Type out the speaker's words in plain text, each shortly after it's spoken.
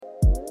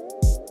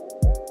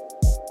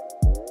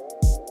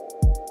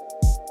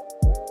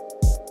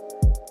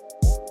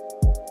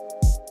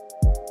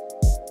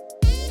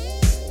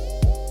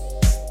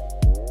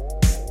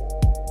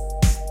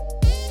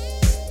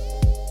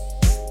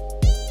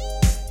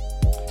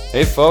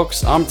Hey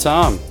folks, I'm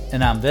Tom.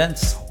 And I'm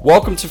Vince.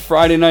 Welcome to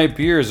Friday Night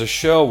Beers, a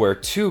show where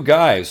two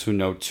guys who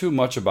know too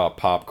much about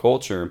pop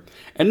culture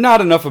and not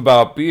enough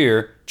about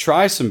beer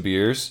try some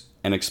beers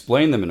and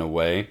explain them in a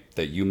way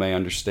that you may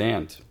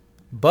understand.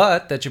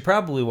 But that you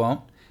probably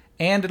won't,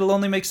 and it'll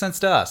only make sense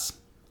to us.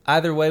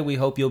 Either way, we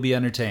hope you'll be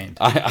entertained.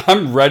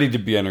 I'm ready to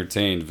be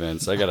entertained,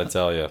 Vince, I gotta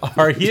tell you.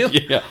 Are you?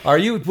 Yeah. Are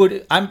you?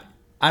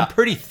 I'm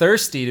pretty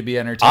thirsty to be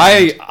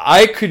entertained.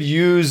 I could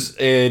use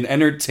an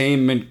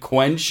entertainment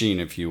quenching,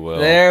 if you will.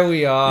 There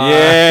we are.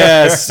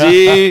 Yeah,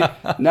 see?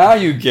 Now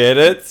you get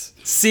it.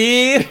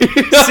 See?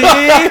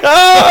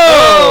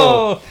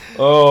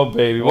 Oh,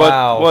 baby.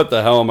 Wow. What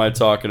the hell am I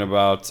talking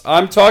about?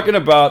 I'm talking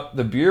about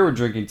the beer we're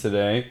drinking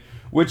today,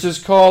 which is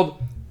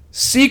called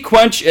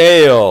SeaQuench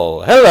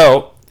Ale.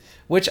 Hello.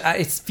 Which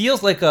it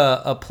feels like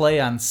a play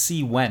on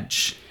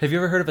SeaQuench. Have you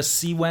ever heard of a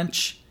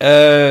SeaQuench?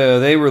 Are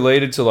they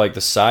related to like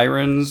the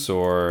sirens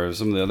or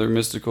some of the other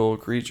mystical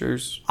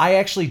creatures? I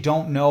actually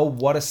don't know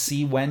what a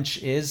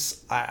SeaQuench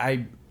is.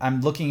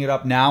 I'm looking it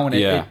up now, and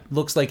it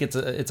looks like it's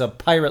a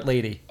pirate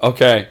lady.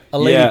 Okay, a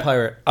lady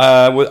pirate.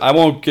 I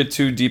won't get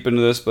too deep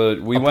into this,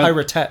 but we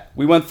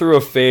went through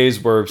a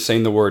phase where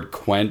saying the word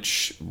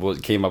quench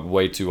came up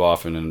way too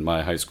often in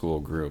my high school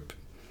group.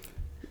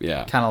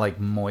 Yeah, kind of like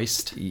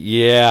moist.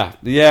 Yeah,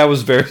 it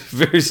was very,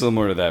 very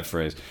similar to that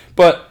phrase.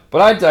 But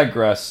I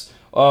digress.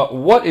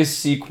 What is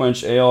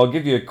SeaQuench Ale? I'll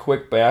give you a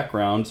quick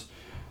background.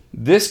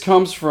 This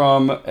comes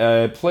from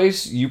a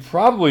place you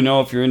probably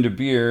know if you're into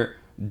beer,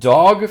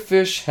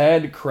 Dogfish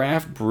Head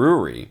Craft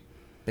Brewery.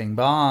 Bing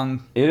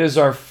bong. It is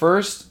our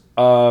first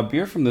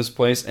beer from this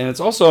place, and it's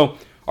also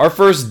our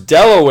first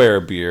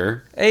Delaware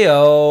beer.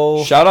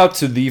 Ayo! Shout out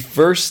to the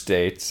first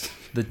state.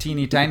 The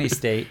teeny tiny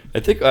state.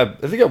 I think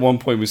at one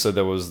point we said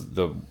that was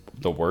the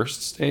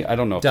worst state. I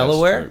don't know if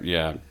Delaware? That's true.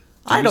 Yeah.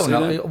 I don't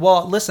know. That?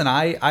 Well, listen,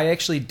 I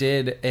actually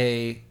did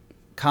a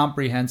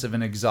comprehensive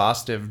and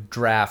exhaustive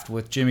draft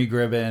with Jimmy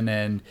Gribben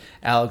and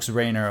Alex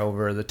Rayner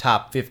over the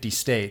top 50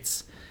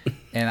 states.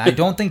 And I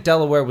don't think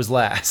Delaware was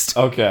last.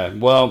 Okay.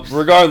 Well,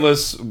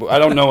 regardless, I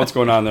don't know what's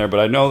going on there, but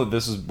I know that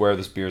this is where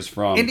this beer is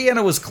from.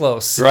 Indiana was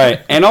close.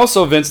 Right. And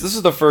also, Vince, this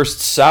is the first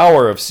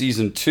sour of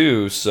season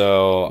 2,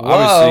 so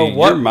obviously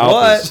your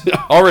mouth is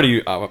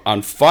already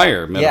on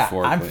fire,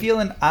 metaphorically.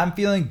 Yeah, I'm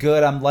feeling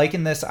good. I'm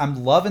liking this.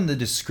 I'm loving the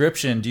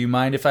description. Do you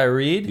mind if I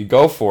read? You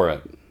go for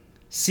it.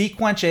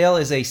 SeaQuench Ale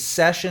is a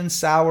session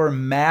sour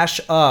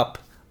mash-up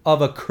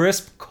of a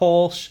crisp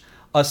Kolsch,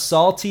 a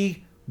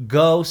salty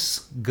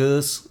goose,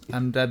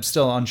 I'm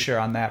still unsure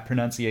on that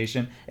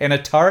pronunciation, and a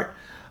tart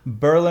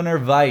Berliner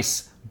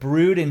Weiss,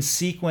 brewed in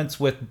sequence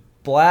with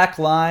black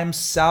lime,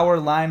 sour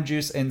lime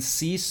juice, and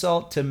sea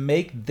salt to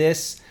make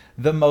this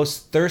the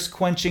most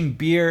thirst-quenching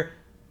beer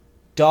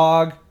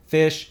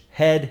Dogfish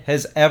Head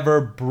has ever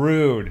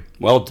brewed.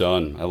 Well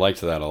done. I liked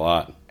that a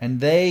lot.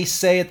 And they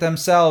say it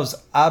themselves,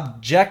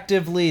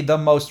 objectively the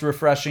most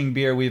refreshing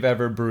beer we've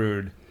ever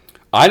brewed.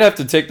 I'd have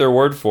to take their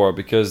word for it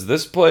because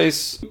this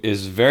place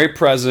is very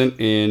present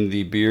in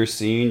the beer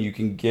scene. You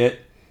can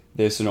get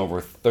this in over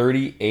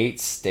 38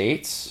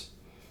 states,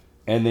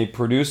 and they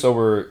produce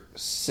over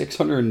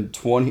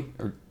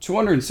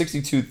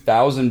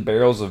 262,000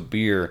 barrels of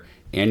beer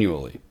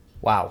annually.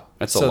 Wow,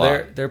 that's a lot.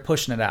 So they're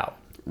pushing it out.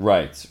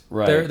 Right.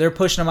 They're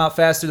pushing them out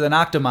faster than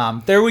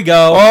Octomom. There we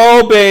go.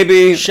 Oh,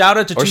 baby. Shout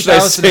out to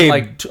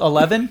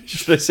 2011.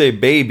 Should I say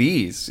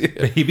babies?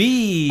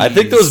 Babies. I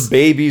think those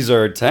babies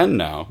are 10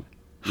 now.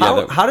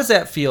 How does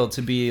that feel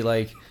to be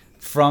like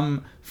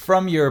from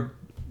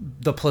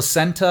the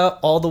placenta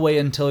all the way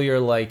until you're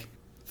like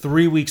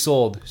 3 weeks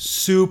old,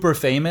 super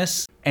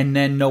famous, and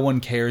then no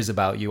one cares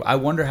about you? I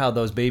wonder how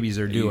those babies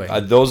are doing.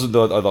 Those are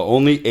the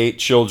only 8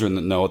 children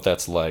that know what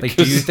that's like.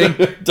 Do you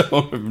think?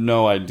 Don't have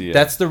no idea.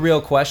 That's the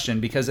real question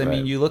because I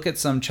mean, you look at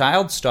some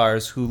child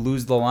stars who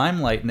lose the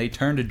limelight and they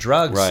turn to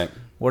drugs. Right.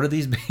 What are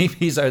these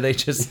babies? Are they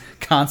just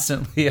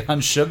constantly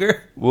on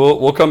sugar?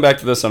 We'll come back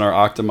to this on our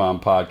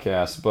Octomom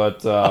podcast,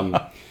 but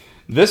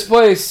this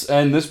place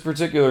and this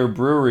particular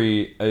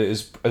brewery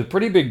is a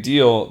pretty big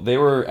deal. They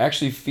were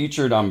actually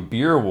featured on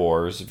Beer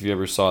Wars, if you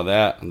ever saw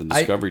that on the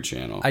Discovery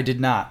Channel. I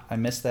did not. I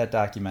missed that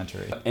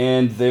documentary.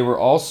 And they were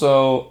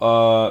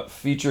also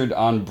featured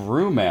on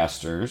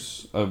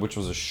Brewmasters, which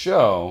was a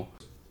show.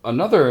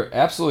 Another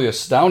absolutely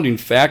astounding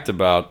fact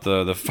about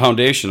the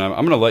foundation. I'm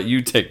going to let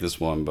you take this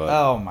one, but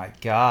oh my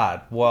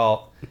god!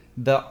 Well,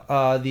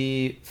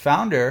 the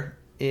founder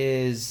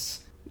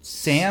is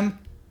Sam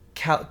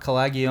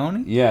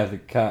Calagione. Yeah,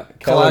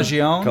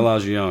 Calagione.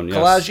 Calagione. Yes.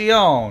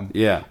 Calagione.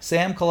 Yeah,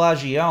 Sam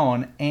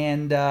Calagione,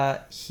 and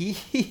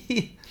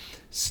he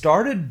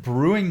started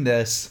brewing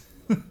this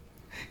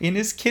in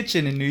his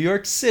kitchen in New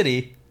York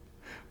City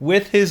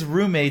with his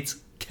roommates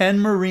Ken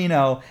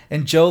Marino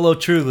and Joe Lo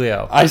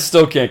Truglio. I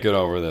still can't get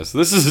over this.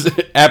 This is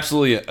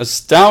absolutely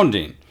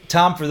astounding.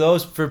 Tom,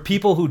 for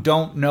people who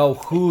don't know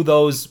who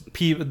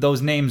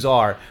those names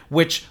are,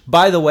 which,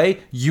 by the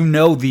way, you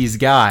know these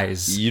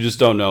guys. You just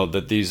don't know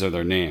that these are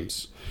their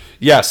names.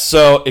 Yes,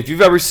 so if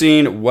you've ever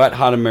seen Wet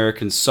Hot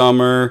American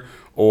Summer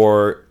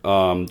or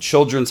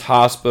Children's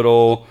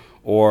Hospital,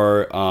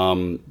 or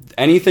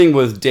anything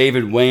with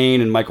David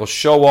Wayne and Michael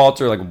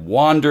Showalter, like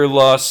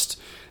Wanderlust.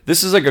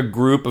 This is like a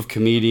group of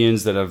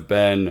comedians that have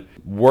been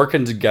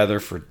working together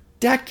for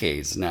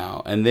decades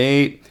now, and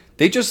they're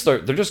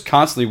just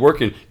constantly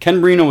working. Ken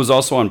Marino was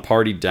also on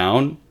Party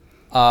Down.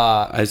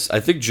 I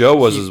think Joe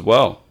was as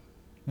well.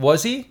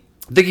 Was he?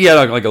 I think he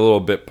had like a little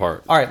bit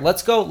part. All right,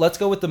 let's go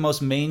with the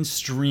most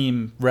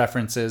mainstream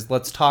references.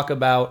 Let's talk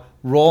about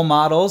role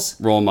models.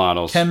 Role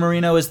models. Ken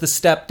Marino is the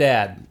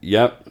stepdad.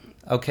 Yep.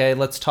 Okay,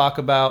 let's talk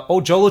about...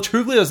 Oh, Joe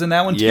Latruglio's in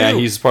that one, too. Yeah,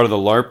 he's part of the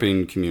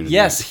LARPing community.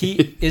 Yes,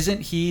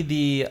 isn't he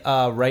the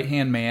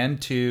right-hand man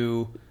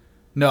to...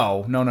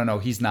 No,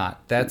 he's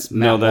not. That's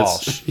Matt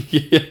Walsh.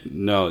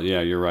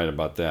 Yeah, you're right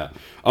about that.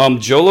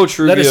 Joe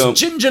Latruglio... Let us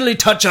gingerly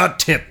touch our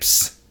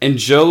tips. And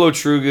Joe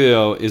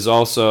Latruglio is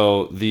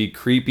also the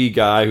creepy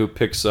guy who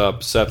picks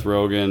up Seth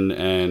Rogen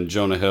and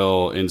Jonah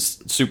Hill in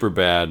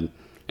Superbad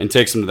and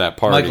takes them to that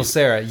party. Michael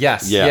Cera,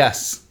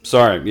 yes.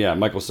 Sorry, yeah,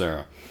 Michael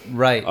Cera.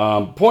 Right.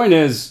 Point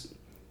is,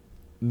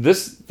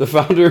 the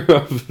founder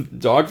of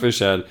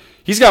Dogfish Head,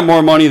 he's got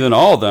more money than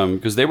all of them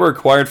because they were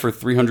acquired for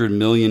 $300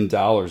 million in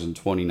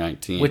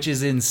 2019. Which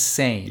is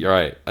insane. You're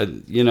right.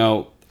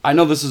 I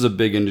know this is a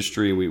big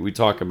industry. We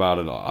talk about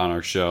it on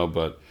our show,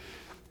 but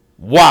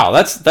wow,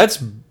 that's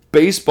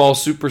baseball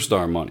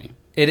superstar money.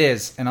 It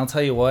is. And I'll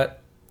tell you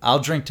what, I'll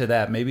drink to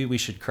that. Maybe we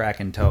should crack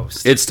and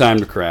toast. It's time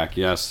to crack,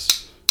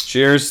 yes.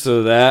 Cheers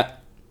to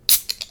that.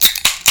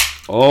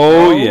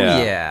 Oh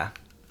yeah.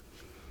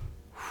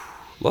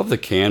 Love the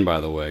can, by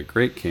the way.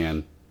 Great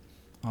can.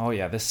 Oh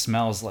yeah, this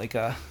smells like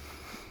a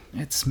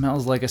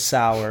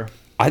sour.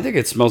 I think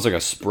it smells like a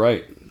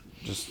Sprite,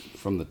 just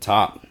from the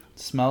top.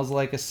 Smells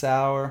like a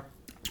sour.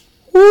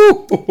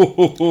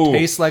 Ooh.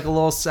 Tastes like a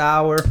little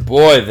sour.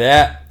 Boy,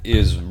 that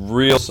is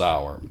real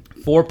sour.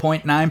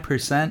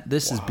 4.9%.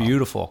 This is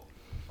beautiful.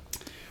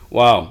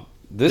 Wow.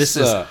 This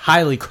is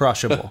highly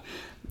crushable.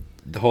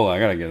 Hold on, I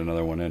gotta get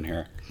another one in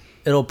here.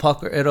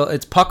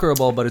 It's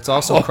puckerable, but it's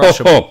also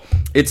crushable.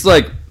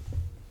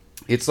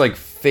 It's like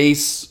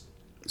face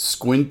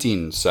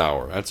squinting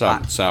sour. That's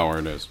how sour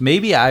it is.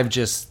 Maybe I've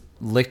just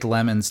licked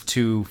lemons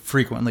too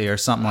frequently or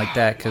something like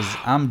that because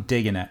I'm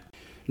digging it.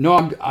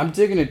 No, I'm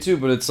digging it too,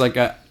 but it's like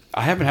I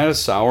haven't had a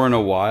sour in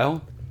a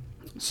while.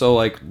 So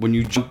like when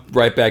you jump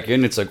right back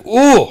in, it's like,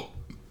 ooh!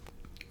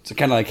 So it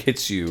kind of like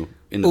hits you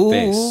in the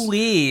face.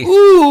 Ooh-wee.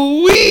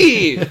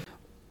 Ooh-wee!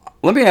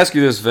 Let me ask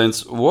you this,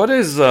 Vince. What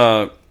is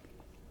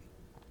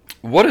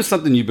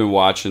something you've been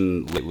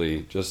watching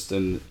lately, just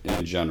in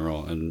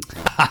general? And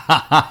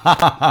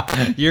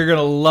You're going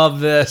to love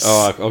this.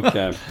 Oh,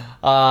 okay.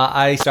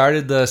 I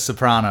started The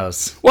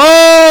Sopranos. Whoa!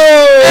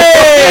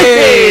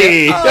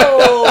 Hey!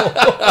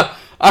 Oh!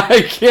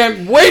 I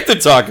can't wait to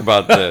talk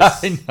about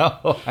this.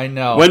 I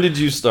know. When did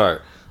you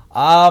start?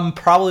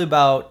 Probably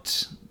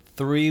about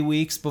 3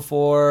 weeks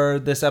before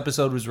this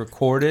episode was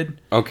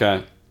recorded.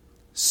 Okay.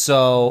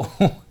 So,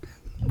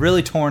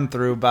 really torn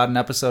through about an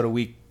episode a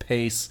week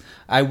pace.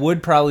 I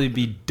would probably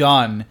be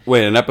done.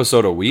 Wait, an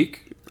episode a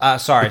week?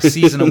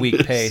 Season a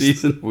week pace.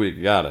 Season a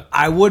week, got it.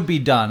 I would be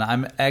done.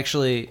 I'm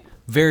actually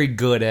very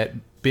good at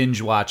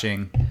binge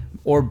watching,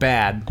 or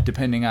bad,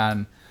 depending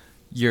on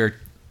your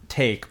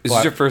take. Is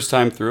this your first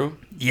time through?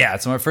 Yeah,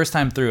 it's my first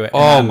time through it.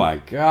 Oh my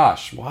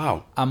gosh,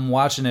 wow. I'm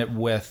watching it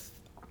with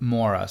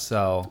Maura,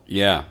 so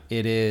yeah.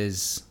 It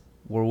is,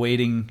 we're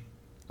waiting.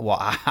 Well,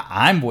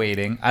 I'm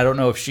waiting. I don't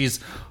know if she's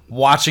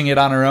watching it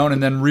on her own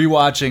and then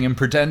rewatching and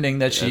pretending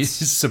that she's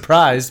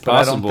surprised, but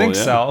possible, I don't think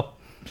so.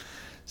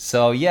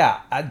 So, yeah,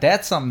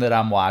 that's something that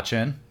I'm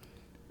watching.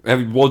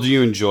 Well, do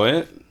you enjoy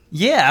it?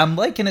 Yeah, I'm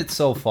liking it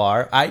so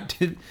far.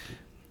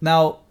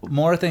 Now,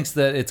 Maura thinks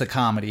that it's a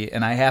comedy,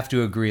 and I have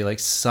to agree. Like,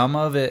 some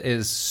of it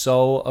is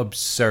so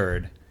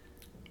absurd.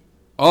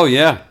 Oh,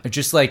 yeah.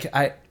 Just like,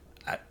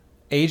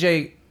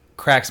 AJ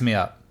cracks me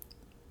up.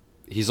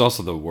 He's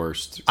also the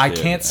worst. I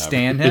can't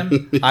stand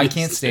him. I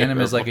can't stand him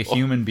as like a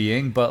human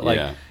being, but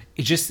like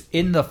it just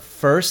in the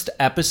first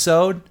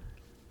episode,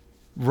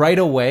 right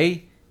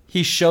away,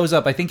 he shows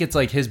up. I think it's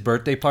like his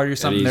birthday party or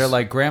something. They're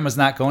like, Grandma's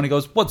not going. He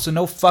goes, what, so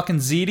no fucking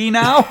ZD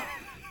now?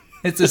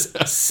 It's this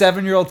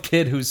 7-year-old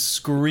kid who's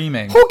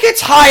screaming. Who gets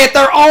high at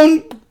their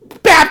own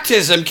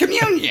baptism,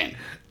 communion?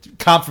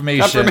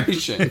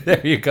 Confirmation.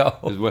 There you go.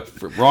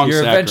 Wrong.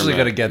 You're eventually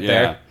going to get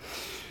there.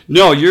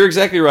 No, you're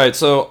exactly right.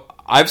 So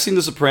I've seen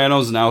The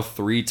Sopranos now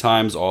 3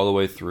 times all the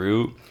way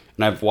through,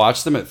 and I've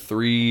watched them at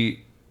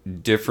 3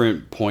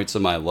 different points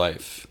of my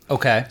life.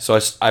 Okay. So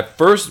I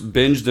first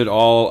binged it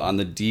all on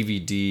the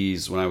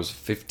DVDs when I was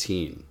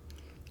 15,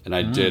 and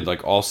I did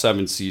like all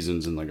 7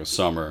 seasons in like a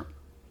summer.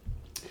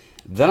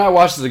 Then I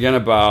watched it again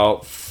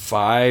about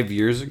 5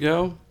 years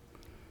ago,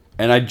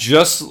 and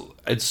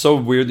it's so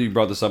weird that you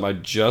brought this up. I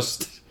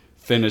just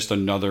finished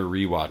another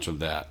rewatch of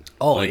that.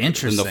 Oh,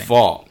 interesting. In the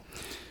fall.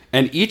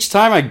 And each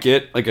time I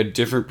get like a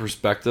different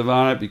perspective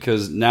on it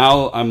because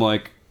now I'm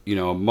like,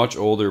 a much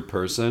older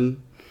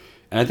person.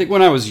 And I think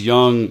when I was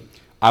young,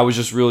 I was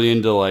just really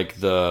into like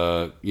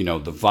the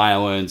the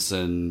violence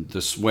and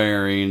the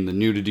swearing, the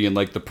nudity, and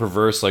like the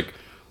perverse like,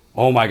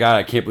 oh my god,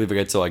 I can't believe I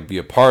get to like be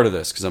a part of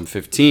this because I'm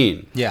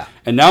 15. Yeah.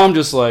 And now I'm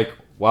just like,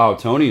 wow,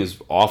 Tony is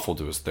awful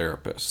to his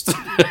therapist.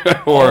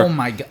 Oh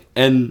my god.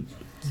 And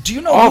do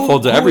you know awful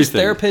to who his everything.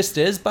 therapist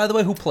is, by the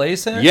way? Who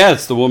plays her? Yeah,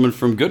 it's the woman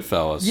from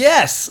Goodfellas.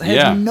 Yes. I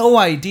had no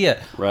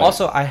idea. Right.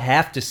 Also, I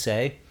have to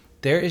say,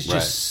 there is just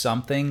Right.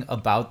 something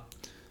about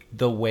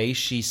the way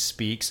she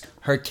speaks,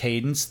 her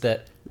cadence,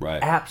 that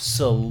Right.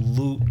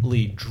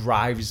 absolutely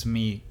drives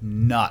me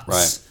nuts.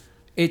 Right.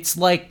 It's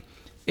like,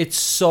 it's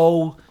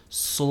so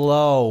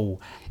slow.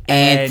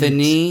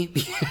 Anthony.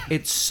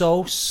 It's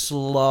so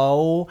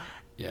slow.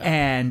 Yeah.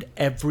 And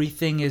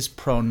everything is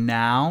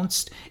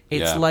pronounced.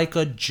 It's Yeah. like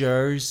a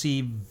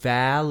Jersey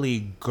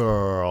Valley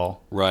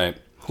girl Right.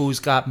 who's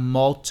got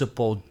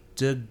multiple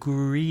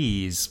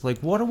degrees. Like,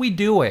 what are we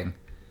doing?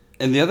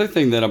 And the other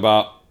thing that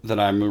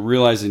I'm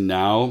realizing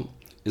now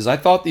is I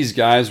thought these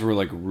guys were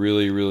like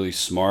really, really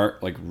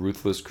smart, like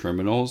ruthless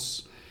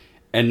criminals.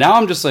 And now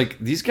I'm just like,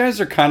 these guys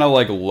are kind of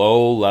like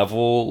low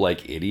level,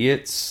 like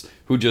idiots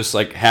who just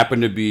like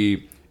happen to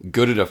be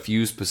good at a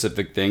few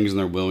specific things and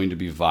they're willing to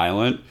be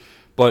violent.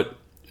 But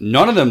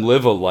none of them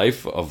live a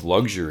life of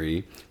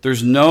luxury.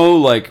 There's no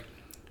like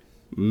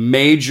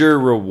major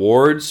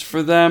rewards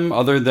for them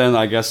other than,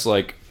 I guess,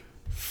 like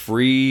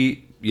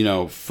free,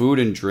 food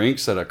and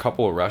drinks at a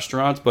couple of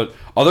restaurants. But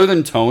other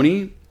than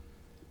Tony,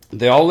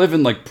 they all live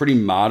in like pretty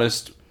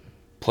modest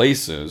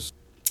places.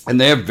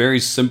 And they have very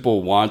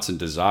simple wants and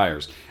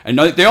desires. And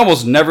they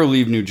almost never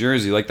leave New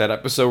Jersey. Like that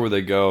episode where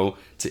they go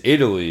to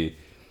Italy,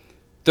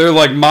 their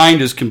like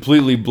mind is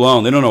completely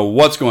blown. They don't know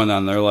what's going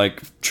on. They're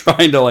like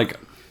trying to like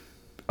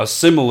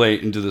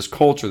assimilate into this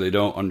culture they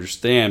don't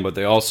understand, but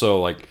they also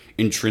like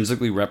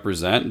intrinsically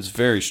represent. It's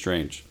very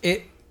strange.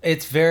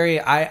 It's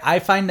very, I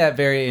find that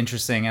very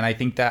interesting, and I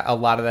think that a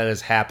lot of that has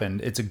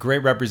happened. It's a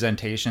great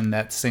representation,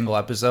 that single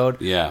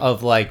episode,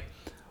 of like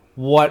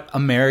what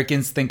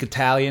Americans think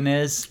Italian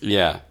is,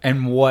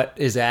 and what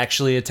is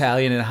actually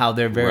Italian, and how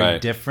they're very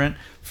different.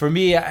 For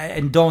me,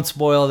 and don't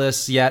spoil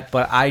this yet,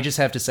 but I just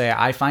have to say,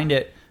 I find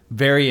it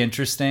very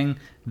interesting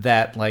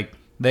that like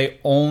they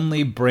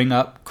only bring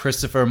up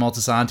Christopher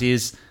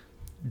Moltisanti's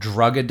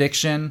drug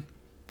addiction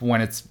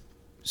when it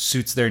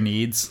suits their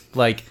needs.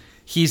 Like,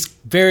 he's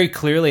very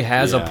clearly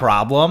has a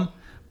problem,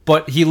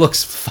 but he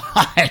looks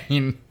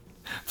fine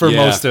for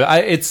most of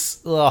it.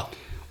 It's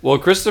well,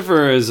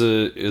 Christopher is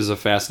a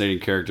fascinating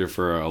character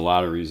for a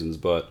lot of reasons,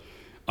 but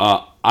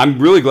I'm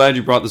really glad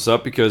you brought this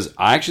up because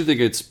I actually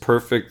think it's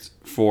perfect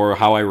for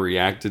how I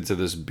reacted to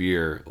this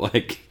beer.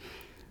 Like,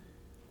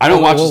 I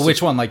don't watch. Well,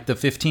 which one? Like the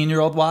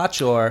 15-year-old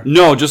watch, or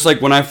no? Just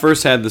like when I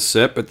first had the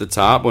sip at the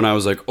top, when I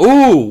was like,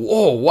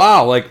 "Oh,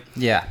 wow!" Like,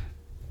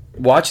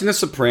 watching The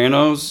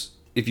Sopranos.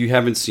 If you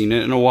haven't seen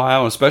it in a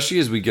while, especially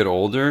as we get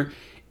older,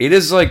 it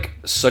is like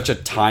such a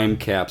time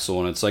capsule,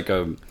 and it's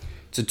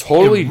a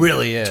totally, it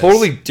really is.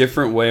 Totally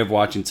different way of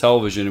watching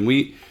television. And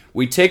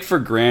we take for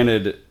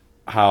granted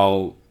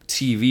how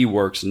TV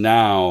works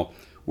now,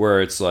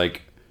 where it's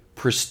like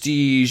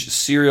prestige,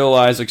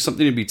 serialized, like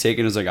something to be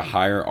taken as like a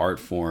higher art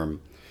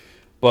form.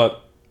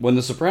 But when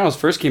The Sopranos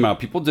first came out,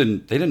 people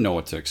didn't know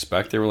what to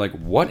expect. They were like,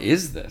 "What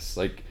is this?"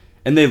 Like,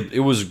 and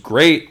it was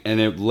great, and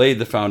it laid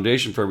the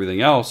foundation for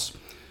everything else.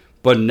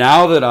 But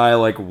now that I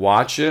like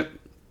watch it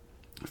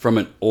from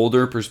an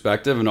older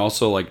perspective and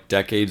also like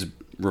decades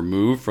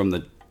removed from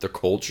the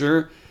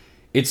culture,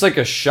 it's like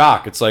a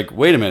shock. It's like,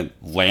 wait a minute,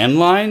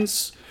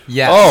 landlines?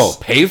 Yes. Oh,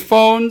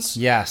 payphones?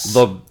 Yes.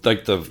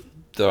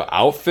 The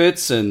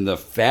outfits and the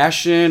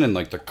fashion and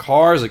like the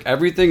cars, like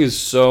everything is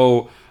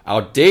so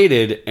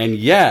outdated, and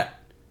yet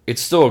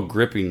it's still a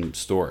gripping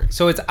story.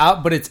 So it's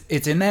out, but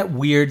it's in that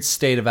weird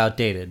state of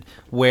outdated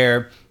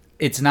where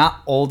it's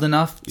not old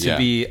enough to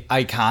be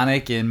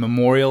iconic and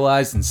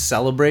memorialized and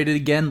celebrated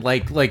again.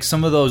 Like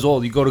some of those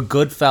old, you go to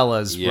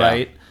Goodfellas,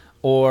 right?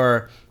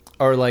 Or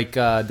like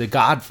The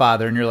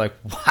Godfather, and you're like,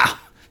 wow,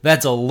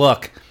 that's a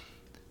look.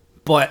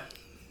 But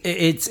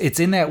it's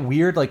in that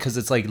weird, like, because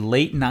it's like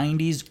late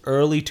 90s,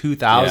 early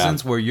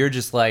 2000s, where you're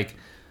just like,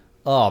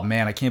 oh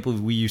man, I can't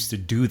believe we used to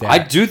do that. I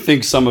do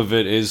think some of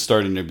it is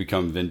starting to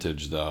become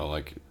vintage, though.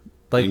 Like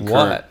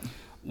what?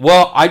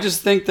 Well, I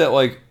just think that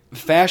like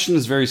fashion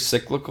is very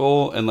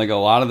cyclical, and like a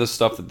lot of the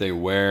stuff that they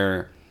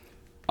wear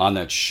on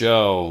that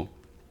show,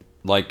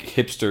 like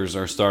hipsters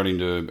are starting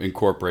to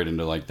incorporate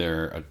into like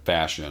their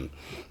fashion.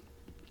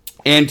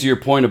 And to your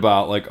point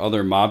about like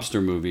other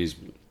mobster movies,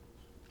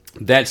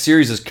 that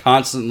series is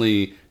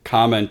constantly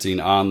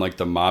commenting on like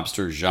the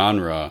mobster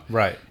genre,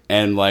 right?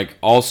 And like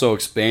also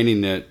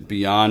expanding it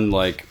beyond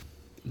like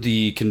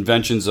the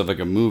conventions of like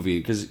a movie,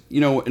 because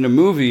in a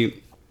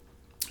movie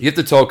you have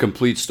to tell a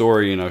complete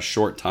story in a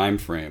short time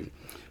frame.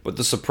 But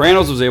The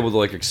Sopranos was able to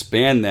like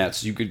expand that,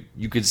 so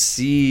you could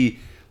see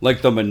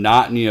like the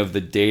monotony of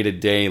the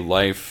day-to-day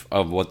life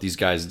of what these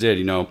guys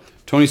did.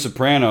 Tony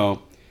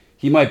Soprano,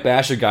 he might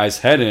bash a guy's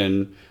head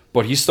in,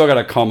 but he's still got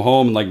to come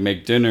home and like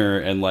make dinner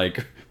and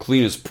like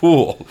cleanest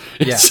pool.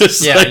 It's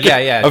just yeah. a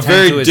Tend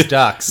very to his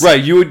ducks.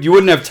 Right, you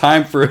wouldn't have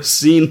time for a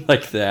scene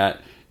like that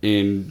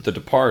in The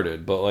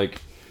Departed, but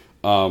like,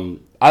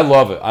 I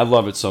love it. I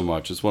love it so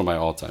much. It's one of my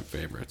all-time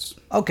favorites.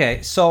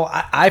 Okay, so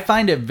I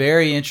find it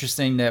very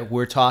interesting that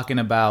we're talking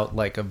about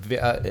like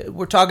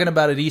we're talking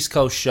about an East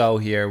Coast show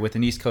here with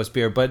an East Coast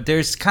beer, but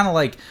there's kind of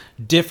like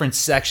different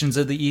sections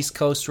of the East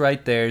Coast,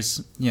 right?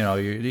 There's, you know,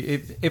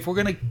 if we're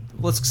gonna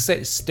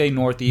stay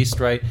Northeast,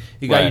 right?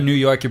 You got your New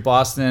York, your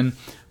Boston,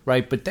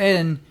 right? But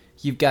then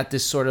you've got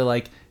this sort of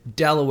like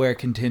Delaware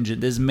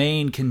contingent, this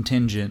Maine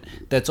contingent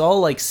that's all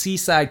like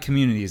seaside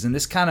communities. And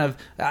this kind of,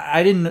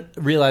 I didn't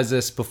realize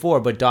this before,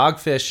 but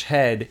Dogfish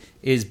Head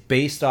is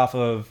based off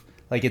of,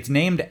 like, it's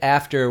named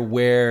after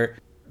where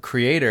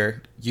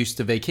creator used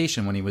to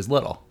vacation when he was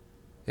little.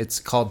 It's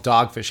called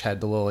Dogfish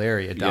Head, the little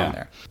area down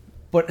there.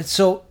 But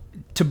so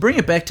to bring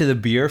it back to the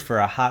beer for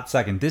a hot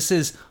second, this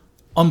is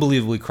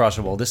unbelievably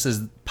crushable. This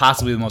is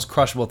possibly the most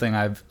crushable thing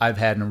I've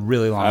had in a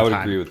really long time. I would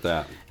agree with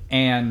that.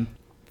 And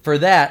for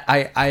that,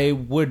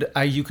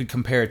 you could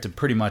compare it to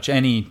pretty much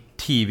any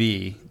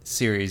TV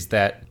series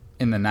that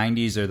in the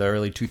 90s or the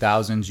early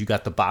 2000s, you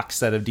got the box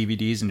set of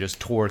DVDs and just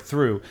tore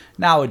through.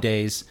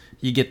 Nowadays,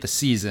 you get the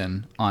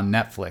season on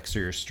Netflix or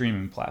your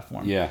streaming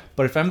platform. Yeah.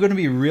 But if I'm going to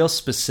be real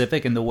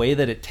specific in the way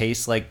that it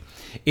tastes, like,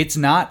 it's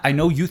not, I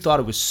know you thought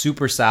it was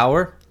super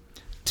sour.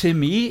 To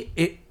me,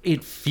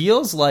 it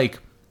feels like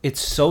it's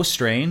so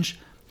strange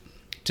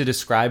to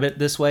describe it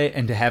this way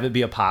and to have it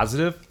be a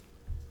positive.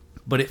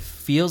 But it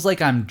feels like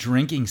I'm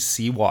drinking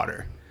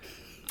seawater.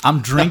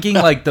 I'm drinking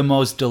like the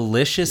most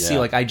delicious sea.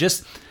 Like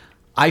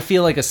I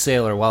feel like a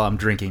sailor while I'm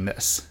drinking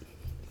this.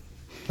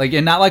 Like,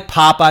 and not like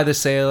Popeye the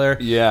Sailor.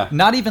 Yeah.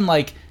 Not even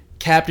like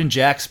Captain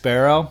Jack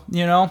Sparrow,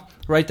 you know,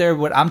 right there.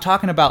 What I'm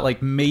talking about,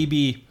 like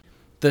maybe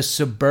the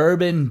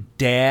suburban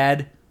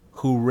dad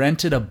who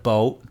rented a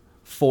boat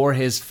for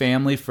his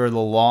family for the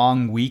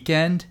long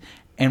weekend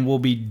and will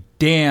be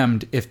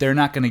damned if they're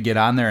not going to get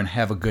on there and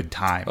have a good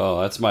time.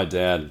 Oh, that's my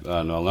dad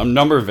on a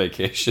number of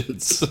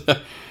vacations.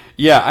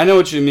 Yeah, I know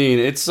what you mean.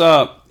 It's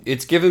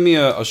giving me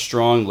a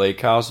strong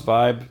lake house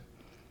vibe.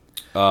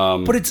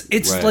 But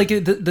it's right. Like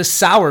the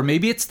sour.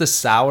 Maybe it's the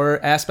sour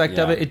aspect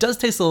of it. It does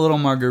taste a little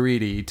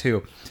margarita-y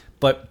too.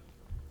 But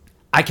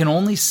I can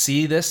only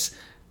see this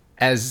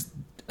as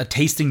a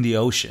tasting the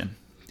ocean.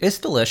 It's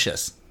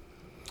delicious.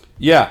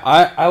 Yeah,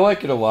 I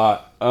like it a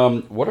lot.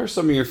 What are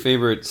some of your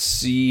favorite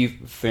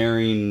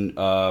seafaring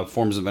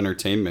forms of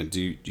entertainment?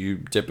 Do you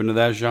dip into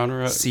that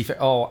genre?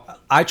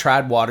 I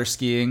tried water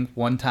skiing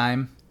one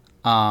time.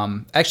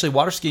 Actually,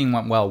 water skiing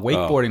went well.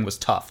 Wakeboarding was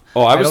tough.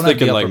 Oh, I was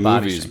thinking like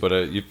movies, but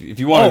if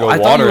you want to go water activities. I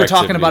thought you were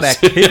talking about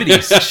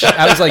activities.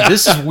 I was like,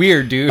 this is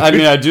weird, dude. I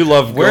mean, I do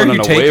love going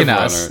on a wave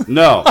runner.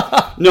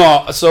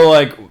 No. So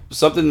like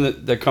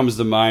something that comes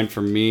to mind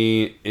for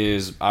me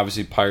is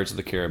obviously Pirates of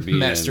the Caribbean.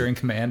 Master and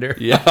Commander.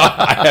 Yeah,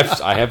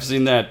 I have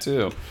seen that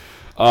too.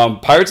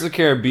 Pirates of the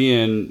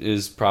Caribbean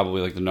is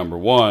probably like the number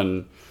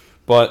one,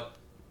 but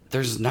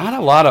there's not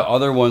a lot of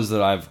other ones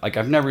that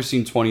I've never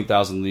seen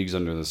 20,000 Leagues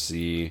Under the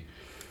Sea.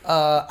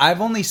 I've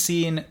only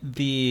seen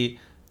the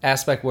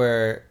aspect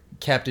where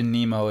Captain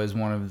Nemo is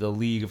one of the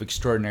League of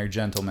Extraordinary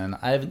Gentlemen.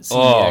 I haven't seen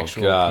the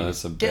actual. Oh god,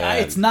 that's a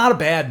bad. It's not a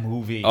bad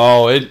movie.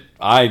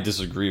 I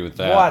disagree with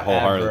that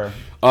wholeheartedly.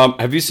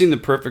 Have you seen The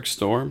Perfect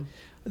Storm?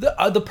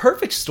 The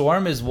Perfect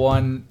Storm is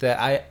one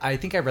that I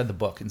think I read the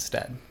book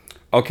instead.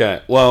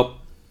 Okay, well,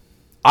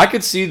 I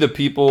could see the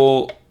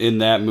people in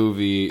that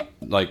movie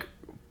like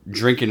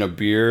drinking a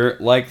beer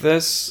like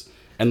this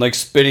and like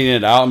spitting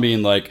it out and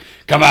being like,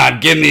 "Come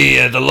on, give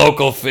me the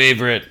local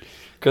favorite,"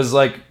 because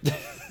like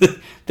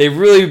they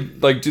really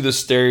like do the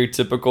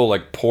stereotypical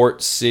like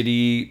port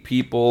city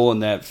people in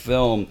that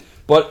film.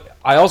 But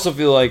I also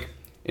feel like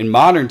in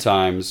modern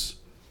times,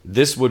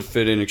 this would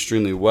fit in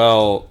extremely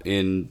well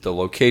in the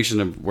location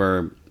of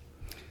where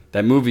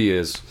that movie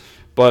is.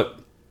 But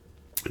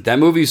that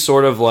movie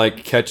sort of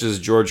like catches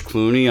George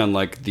Clooney on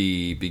like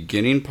the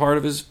beginning part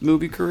of his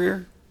movie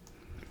career.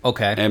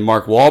 Okay. And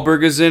Mark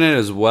Wahlberg is in it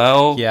as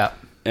well. Yeah.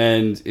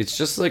 And it's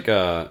just like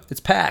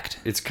it's packed.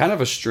 It's kind of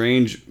a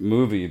strange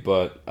movie,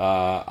 but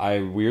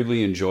I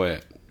weirdly enjoy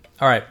it.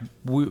 All right.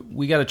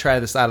 We got to try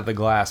this out of the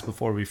glass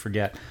before we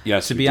forget.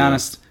 Yes. To be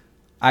honest,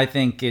 I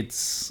think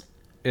it's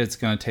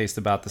going to taste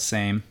about the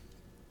same,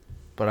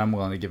 but I'm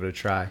willing to give it a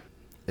try.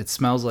 It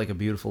smells like a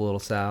beautiful little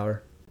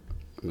sour.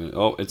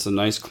 It's a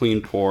nice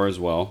clean pour as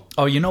well.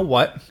 Oh, you know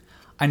what?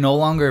 I no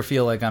longer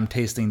feel like I'm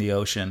tasting the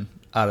ocean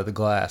out of the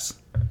glass.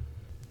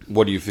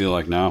 What do you feel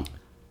like now?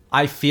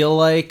 I feel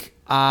like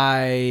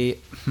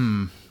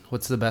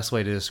what's the best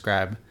way to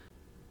describe?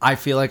 I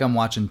feel like I'm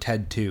watching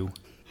Ted 2.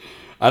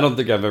 I don't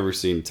think I've ever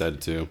seen Ted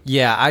 2.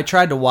 Yeah, I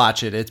tried to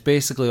watch it. It's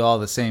basically all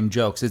the same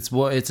jokes. It's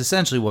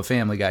essentially what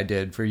Family Guy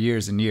did for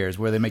years and years,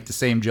 where they make the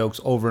same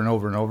jokes over and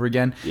over and over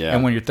again. Yeah.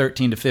 And when you're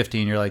 13 to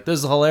 15, you're like, this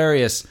is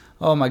hilarious.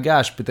 Oh my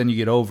gosh, but then you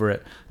get over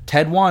it.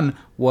 Ted 1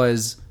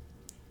 was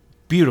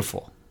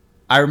beautiful.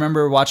 I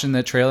remember watching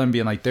that trailer and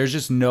being like, there's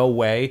just no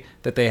way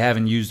that they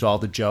haven't used all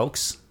the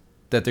jokes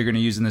that they're going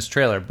to use in this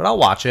trailer. But I'll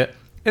watch it.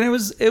 And it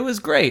was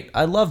great.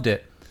 I loved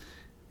it.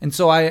 And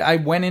so I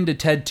went into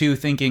TED 2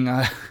 thinking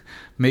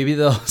maybe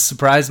they'll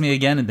surprise me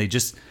again, and they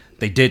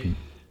didn't.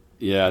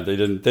 Yeah, they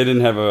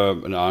didn't have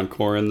an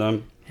encore in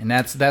them. And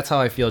that's how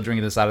I feel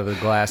drinking this out of the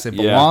glass. It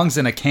belongs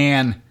in a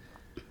can.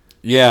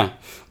 Yeah.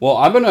 Well,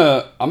 I'm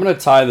gonna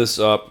tie this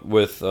up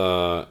with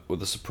the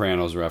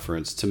Sopranos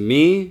reference. To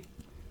me,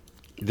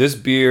 this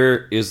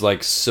beer is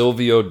like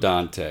Silvio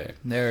Dante.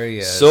 There he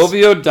is.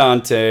 Silvio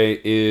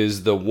Dante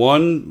is the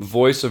one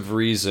voice of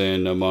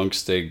reason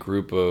amongst a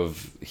group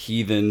of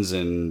heathens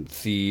and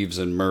thieves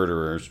and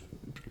murderers.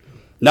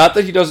 Not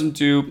that he doesn't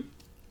do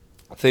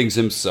things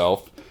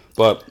himself,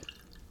 but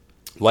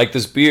like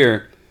this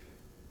beer,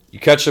 you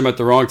catch him at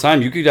the wrong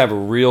time, you could have a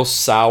real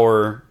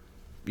sour,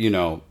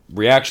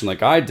 reaction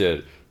like I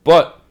did.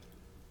 But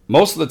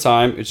most of the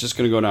time, it's just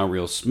going to go down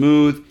real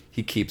smooth.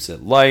 He keeps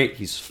it light.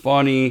 He's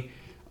funny.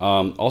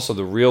 Also,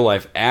 the real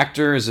life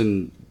actor is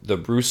in the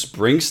Bruce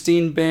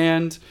Springsteen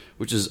band,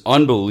 which is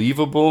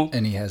unbelievable.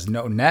 And he has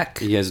no neck.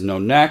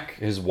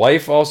 His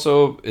wife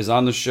also is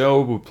on the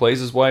show, who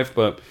plays his wife.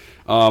 But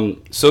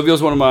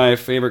Silvio's one of my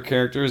favorite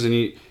characters,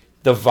 and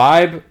the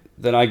vibe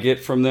that I get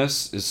from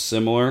this is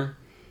similar.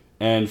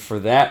 And for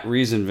that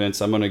reason,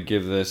 Vince, I'm going to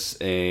give this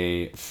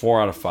a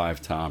 4 out of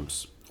 5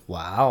 Toms.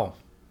 Wow.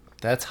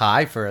 That's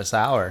high for a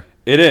sour.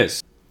 It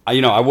is.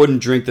 I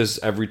wouldn't drink this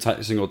every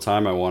single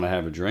time I want to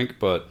have a drink,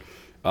 but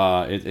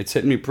it's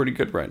hitting me pretty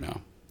good right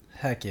now.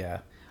 Heck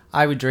yeah.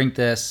 I would drink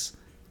this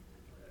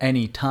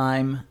any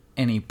time,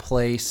 any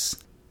place.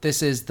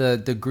 This is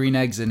the green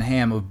eggs and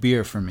ham of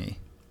beer for me.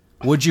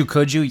 Would you,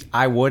 could you?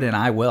 I would, and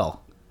I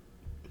will.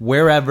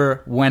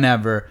 Wherever,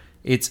 whenever.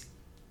 It's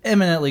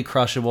eminently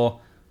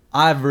crushable.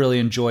 I've really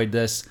enjoyed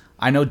this.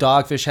 I know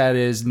Dogfish Head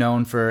is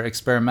known for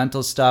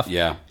experimental stuff.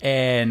 Yeah.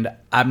 And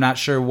I'm not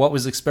sure what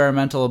was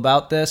experimental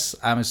about this.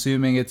 I'm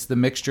assuming it's the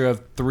mixture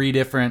of 3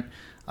 different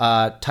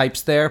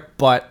types there.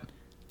 But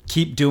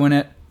keep doing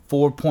it.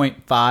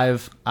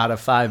 4.5 out of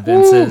 5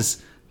 Vinces.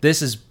 Woo!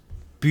 This is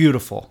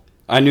beautiful.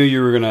 I knew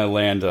you were going to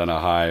land on a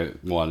high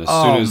one as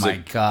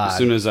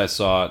soon as I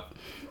saw it.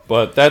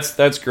 But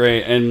that's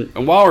great.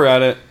 And while we're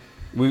at it,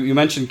 you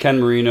mentioned Ken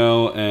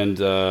Marino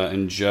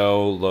and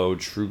Joe Lo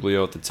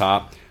Truglio at the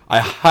top. I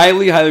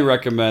highly, highly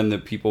recommend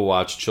that people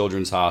watch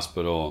Children's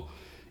Hospital.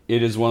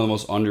 It is one of the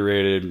most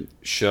underrated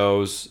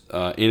shows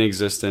in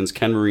existence.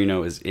 Ken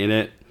Marino is in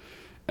it.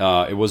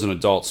 It was an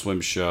Adult Swim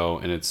show,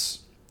 and it's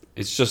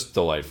just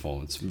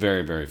delightful. It's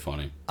very, very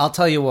funny. I'll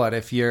tell you what,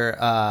 if you're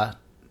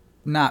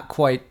not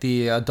quite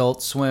the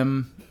Adult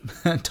Swim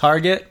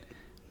target,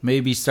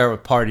 maybe start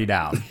with Party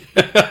Down.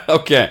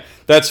 Okay,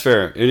 that's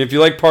fair. And if you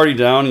like Party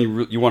Down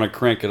and you want to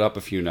crank it up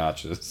a few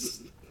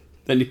notches,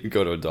 then you can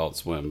go to Adult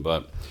Swim.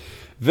 But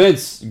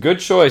Vince, good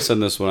choice on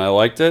this one. I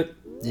liked it.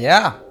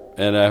 Yeah.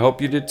 And I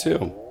hope you did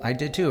too. I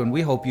did too, and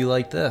we hope you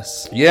like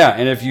this. Yeah,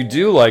 and if you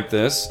do like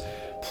this,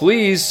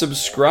 please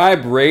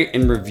subscribe, rate,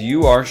 and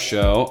review our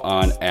show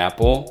on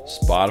Apple,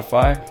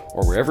 Spotify,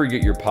 or wherever you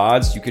get your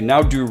pods. You can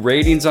now do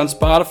ratings on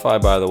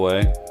Spotify, by the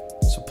way.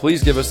 So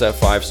please give us that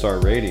 5-star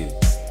rating.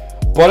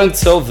 But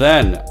until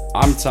then,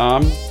 I'm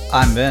Tom.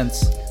 I'm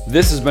Vince.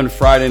 This has been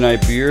Friday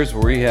Night Beers,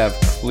 where we have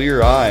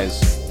clear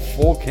eyes,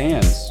 full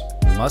cans.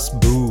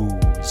 Must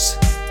booze.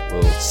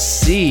 We'll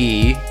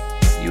see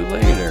you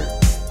later.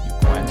 You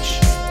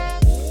quench.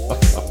 All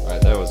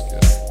right, that was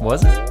good.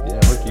 Was it? Yeah,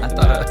 we're keeping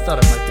I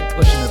thought I might be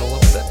pushing it a little.